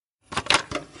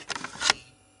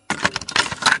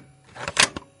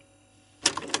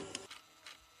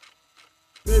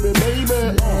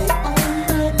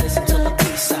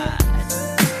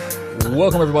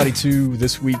Welcome, everybody, to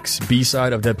this week's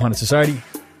B-Side of Dead Pundit Society.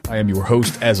 I am your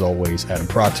host, as always, Adam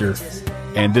Proctor.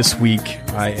 And this week,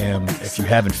 I am, if you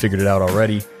haven't figured it out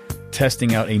already,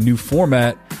 testing out a new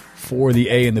format for the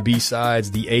A and the B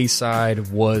sides. The A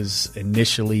side was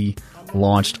initially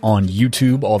launched on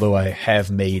YouTube, although I have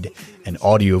made an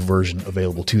audio version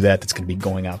available to that that's going to be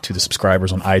going out to the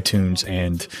subscribers on iTunes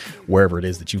and wherever it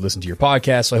is that you listen to your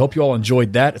podcast. So I hope you all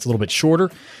enjoyed that. It's a little bit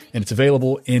shorter, and it's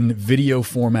available in video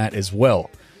format as well.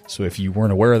 So if you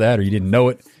weren't aware of that or you didn't know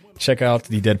it, check out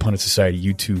the Dead Pundit Society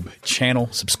YouTube channel,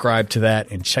 subscribe to that,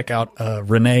 and check out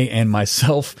Renee and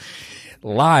myself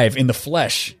live in the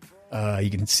flesh. You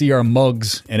can see our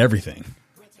mugs and everything.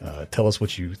 Tell us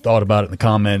what you thought about it in the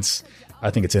comments. I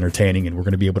think it's entertaining, and we're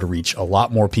going to be able to reach a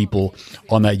lot more people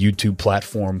on that YouTube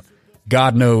platform.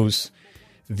 God knows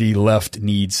the left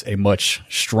needs a much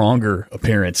stronger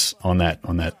appearance on that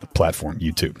platform,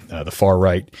 YouTube. The far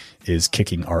right is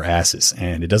kicking our asses,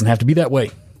 and it doesn't have to be that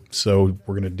way. So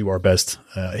we're going to do our best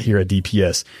here at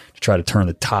DPS to try to turn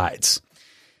the tides.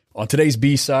 On today's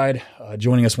B-side,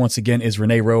 joining us once again is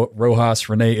Renee Rojas.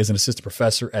 Renee is an assistant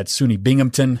professor at SUNY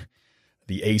Binghamton.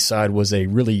 The A-side was a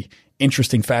really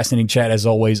interesting, fascinating chat, as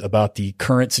always, about the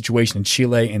current situation in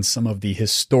Chile and some of the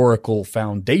historical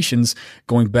foundations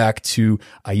going back to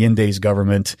Allende's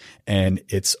government and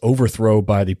its overthrow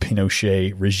by the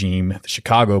Pinochet regime, the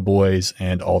Chicago Boys,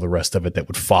 and all the rest of it that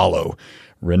would follow.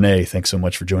 Renee, thanks so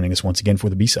much for joining us once again for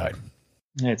the B-side.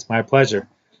 It's my pleasure.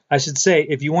 I should say,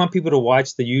 if you want people to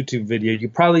watch the YouTube video, you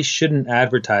probably shouldn't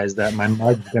advertise that my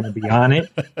mug's going to be on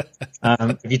it.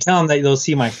 If you tell them that they'll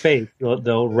see my face,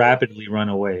 they'll rapidly run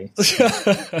away.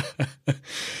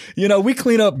 We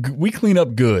clean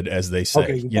up good, as they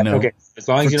say. Okay, okay. As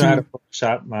long as you know how to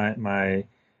Photoshop my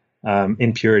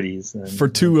impurities. For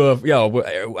two of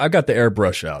I got the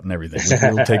airbrush out and everything.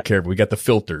 We'll take care of it. We got the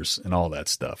filters and all that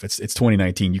stuff. It's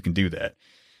 2019. You can do that.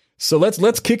 So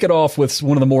let's kick it off with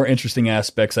one of the more interesting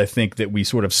aspects, I think, that we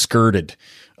sort of skirted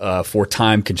for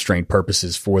time constraint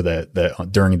purposes for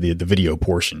during the video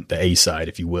portion, the A side,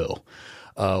 if you will.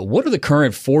 What are the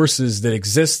current forces that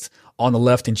exist on the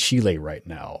left in Chile right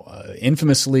now?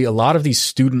 Infamously, a lot of these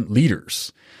student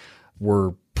leaders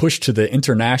were pushed to the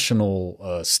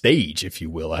international stage, if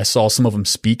you will. I saw some of them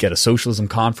speak at a socialism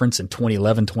conference in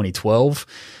 2011, 2012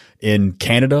 in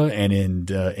Canada and in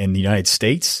the United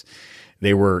States.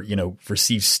 They were,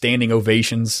 received standing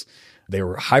ovations. They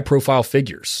were high-profile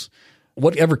figures.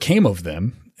 Whatever came of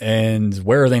them, and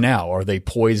where are they now? Are they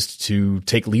poised to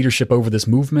take leadership over this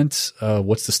movement?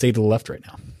 What's the state of the left right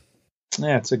now?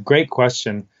 Yeah, it's a great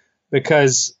question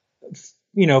because,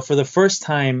 for the first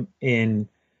time in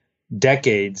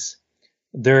decades,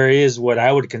 there is what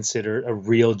I would consider a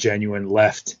real, genuine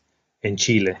left in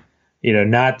Chile.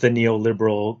 Not the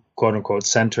neoliberal, quote-unquote,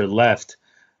 center left,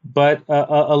 but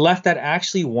a left that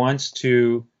actually wants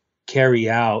to carry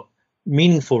out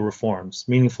meaningful reforms,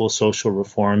 meaningful social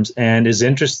reforms, and is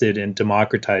interested in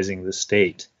democratizing the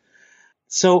state.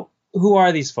 So who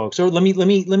are these folks? Or let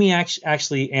me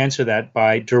actually answer that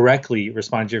by directly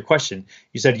responding to your question.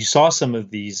 You said you saw some of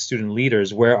these student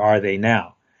leaders. Where are they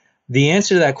now? The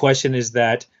answer to that question is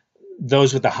that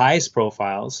those with the highest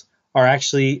profiles are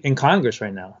actually in Congress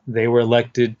right now. They were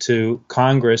elected to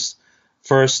Congress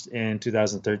first in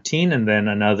 2013, and then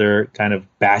another kind of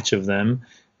batch of them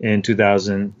in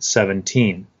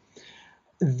 2017.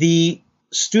 The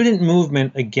student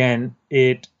movement, again,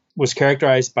 it was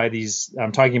characterized by these,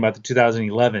 I'm talking about the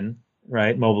 2011,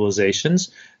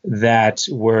 mobilizations that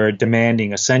were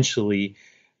demanding essentially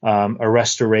a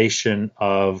restoration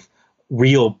of a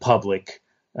real public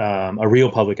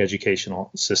educational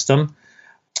system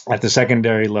at the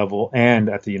secondary level and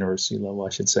at the university level, I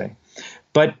should say.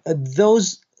 But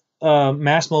those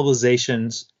mass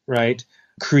mobilizations,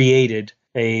 created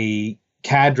a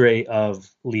cadre of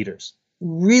leaders,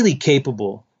 really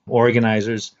capable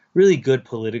organizers, really good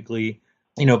politically,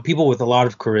 people with a lot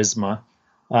of charisma.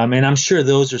 And I'm sure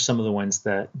those are some of the ones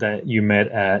that you met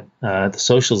at the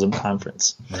socialism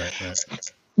conference. Right.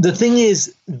 The thing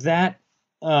is that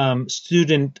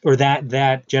student or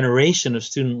that generation of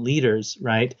student leaders,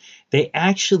 they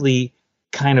actually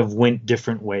kind of went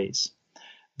different ways.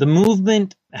 The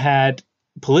movement had,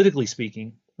 politically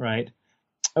speaking,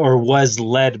 or was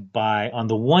led by, on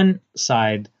the one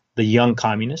side, the young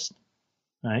communists,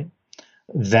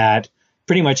 that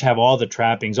pretty much have all the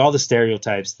trappings, all the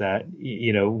stereotypes that,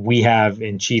 we have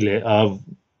in Chile of,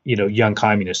 young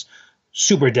communists,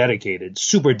 super dedicated,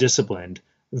 super disciplined,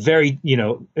 very,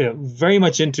 very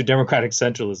much into democratic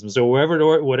centralism. So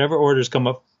whatever orders come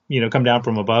up come down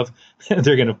from above,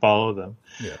 they're going to follow them.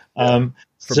 Yeah.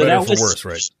 For better or for worse,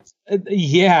 right?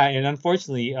 Yeah, and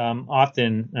unfortunately,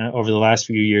 often over the last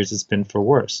few years, it's been for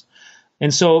worse.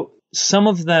 And so some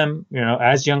of them,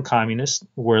 as young communists,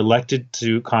 were elected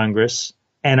to Congress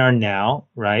and are now,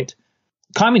 right,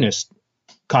 communist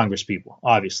Congress people,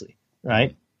 obviously,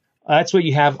 right? That's what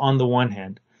you have on the one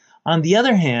hand. On the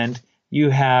other hand, you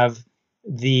have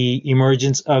the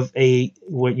emergence of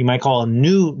what you might call a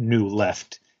new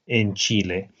left in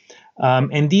Chile.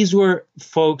 And these were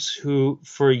folks who,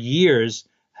 for years,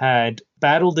 had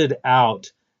battled it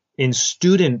out in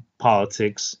student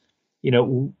politics,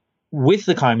 with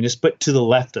the communists, but to the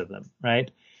left of them,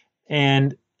 right?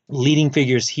 And leading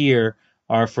figures here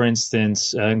are, for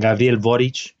instance, Gabriel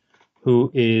Boric,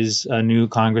 who is a new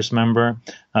Congress member,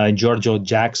 Giorgio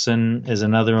Jackson is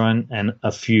another one, and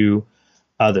a few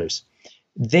others.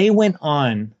 They went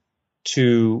on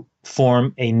to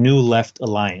form a new left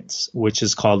alliance, which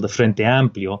is called the Frente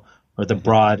Amplio, or the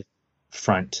Broad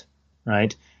Front,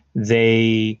 right?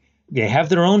 They have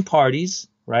their own parties,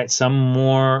 right? Some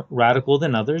more radical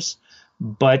than others.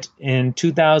 But in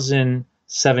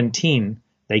 2017,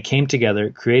 they came together,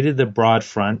 created the Broad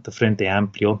Front, the Frente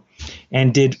Amplio,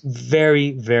 and did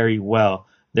very, very well.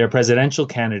 Their presidential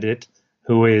candidate,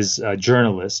 who is a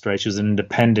journalist, right? She was an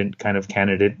independent kind of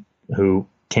candidate who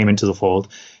came into the fold.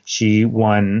 She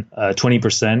won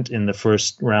 20% in the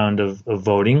first round of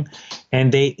voting,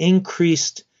 and they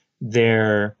increased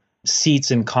their seats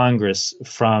in Congress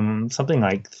from something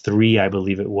like 3, I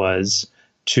believe it was,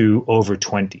 to over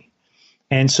 20.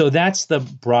 And so that's the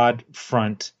Broad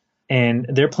Front, and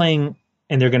they're playing,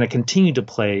 and they're going to continue to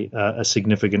play a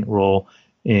significant role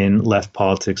in left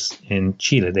politics in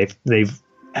Chile.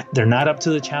 They're not up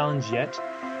to the challenge yet.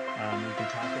 We can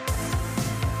talk about.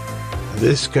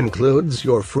 This concludes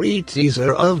your free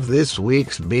teaser of this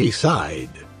week's B-side.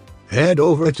 Head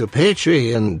over to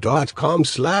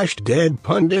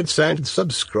patreon.com/deadpundits and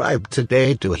subscribe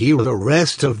today to hear the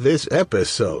rest of this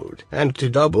episode and to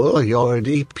double your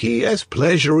DPS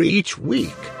pleasure each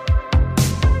week.